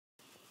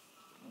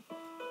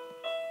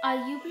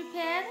Are you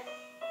prepared?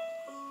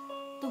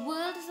 The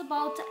world is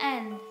about to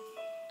end,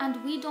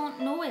 and we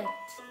don't know it.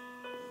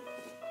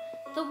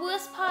 The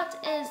worst part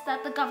is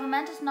that the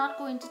government is not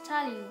going to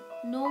tell you.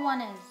 No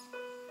one is.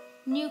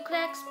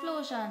 Nuclear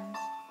explosions,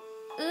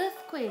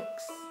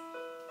 earthquakes,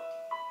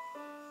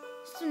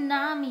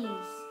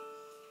 tsunamis,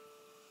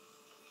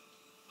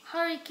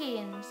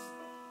 hurricanes,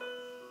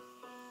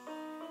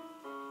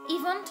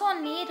 even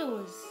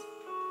tornadoes.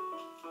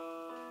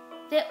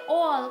 They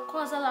all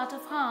cause a lot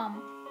of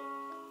harm,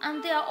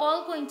 and they are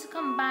all going to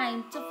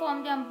combine to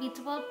form the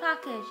unbeatable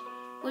package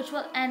which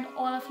will end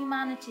all of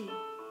humanity.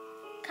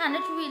 Can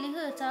it really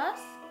hurt us?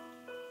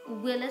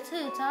 Will it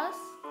hurt us?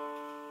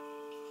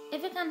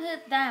 If it can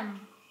hurt them,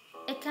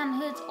 it can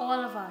hurt all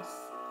of us.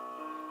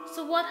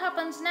 So what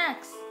happens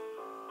next?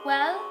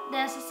 Well,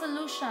 there's a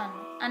solution,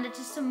 and it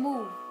is to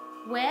move.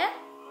 Where?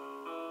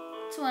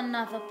 To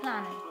another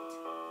planet.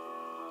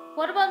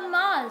 What about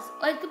Mars?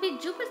 Or it could be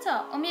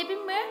Jupiter, or maybe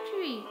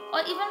Mercury,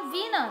 or even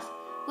Venus.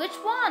 Which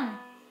one?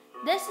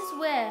 This is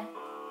where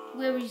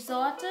we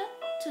resorted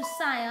to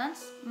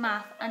science,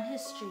 math, and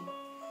history.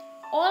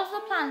 All of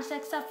the planets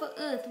except for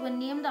Earth were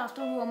named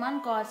after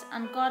Roman gods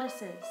and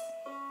goddesses.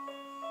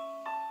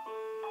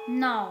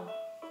 Now,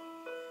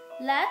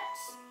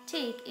 let's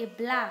take a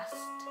blast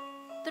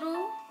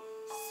through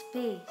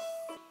space.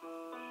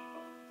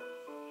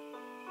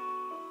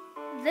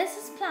 This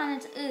is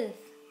planet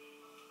Earth,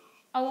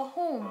 our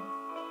home,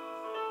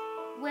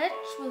 which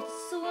will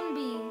soon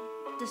be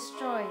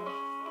destroyed.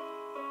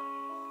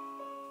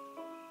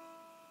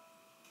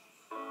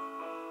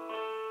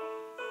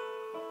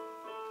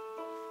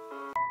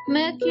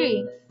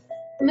 Mercury.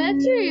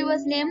 Mercury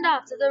was named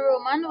after the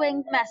Roman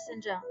winged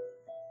messenger.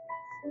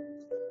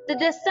 The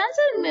distance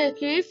of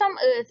Mercury from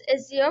Earth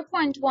is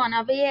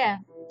 0.1 of a year.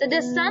 The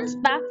distance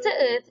back to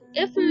Earth,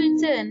 if we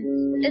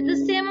return, is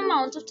the same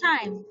amount of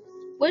time,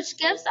 which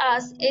gives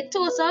us a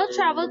total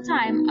travel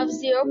time of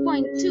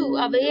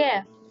 0.2 of a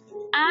year.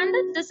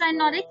 And the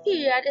synodic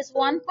period is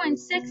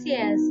 1.6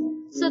 years,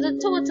 so the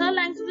total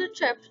length of the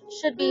trip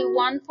should be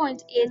 1.8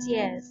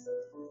 years.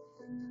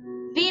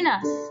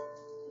 Venus.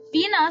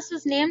 Venus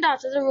was named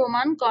after the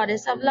Roman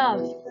goddess of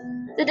love.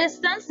 The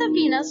distance to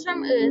Venus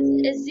from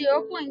Earth is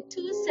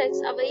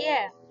 0.26 of a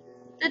year.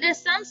 The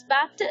distance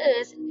back to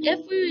Earth, if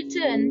we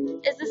return,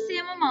 is the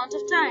same amount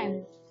of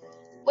time,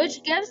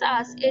 which gives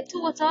us a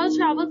total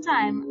travel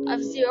time of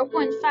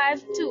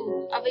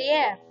 0.52 of a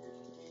year.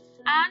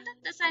 And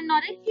the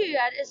synodic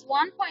period is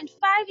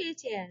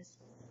 1.58 years,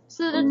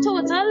 so the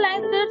total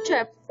length of the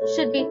trip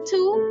should be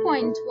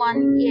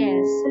 2.1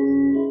 years.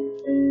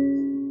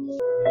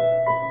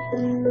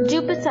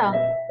 Jupiter.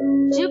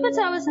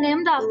 Jupiter was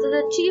named after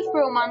the chief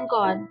Roman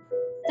god.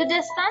 The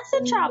distance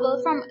to travel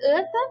from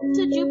Earth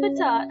to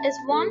Jupiter is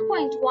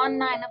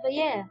 1.19 of a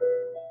year.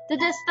 The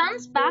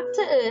distance back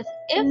to Earth,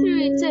 if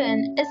we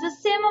return, is the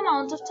same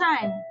amount of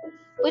time,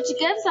 which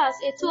gives us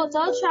a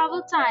total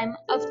travel time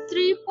of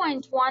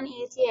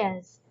 3.18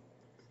 years.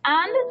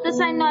 And the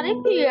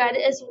synodic period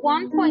is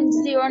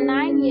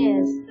 1.09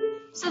 years,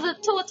 so the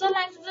total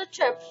length of the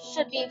trip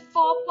should be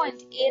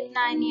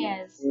 4.89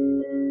 years.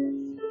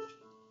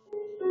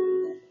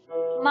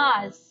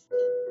 Mars.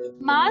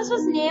 Mars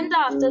was named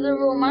after the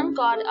Roman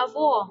god of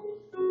war.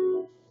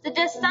 The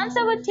distance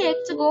it would take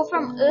to go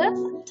from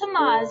Earth to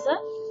Mars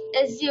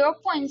is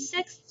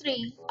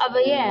 0.63 of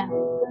a year.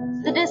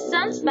 The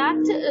distance back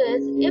to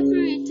Earth, if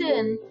we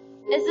return,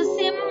 is the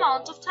same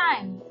amount of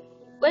time,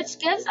 which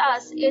gives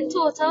us a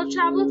total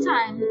travel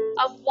time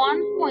of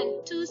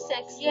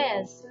 1.26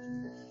 years.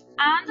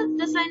 And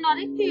the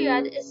synodic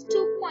period is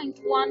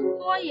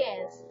 2.14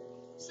 years,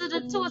 so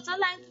the total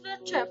length of the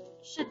trip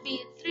should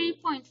be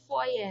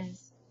 3.4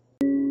 years.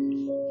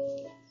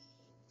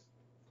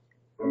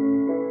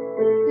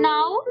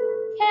 Now,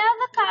 here are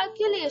the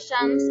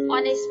calculations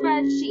on a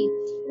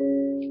spreadsheet.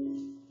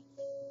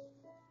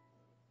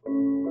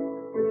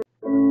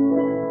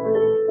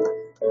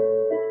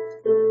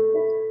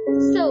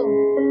 So,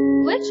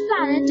 which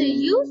planet do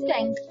you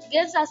think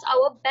gives us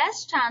our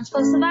best chance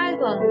for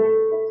survival?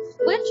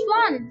 Which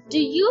one do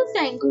you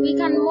think we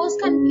can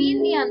most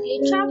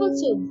conveniently travel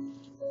to?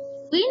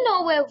 We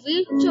know where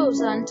we've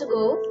chosen to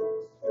go.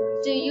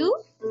 Do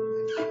you?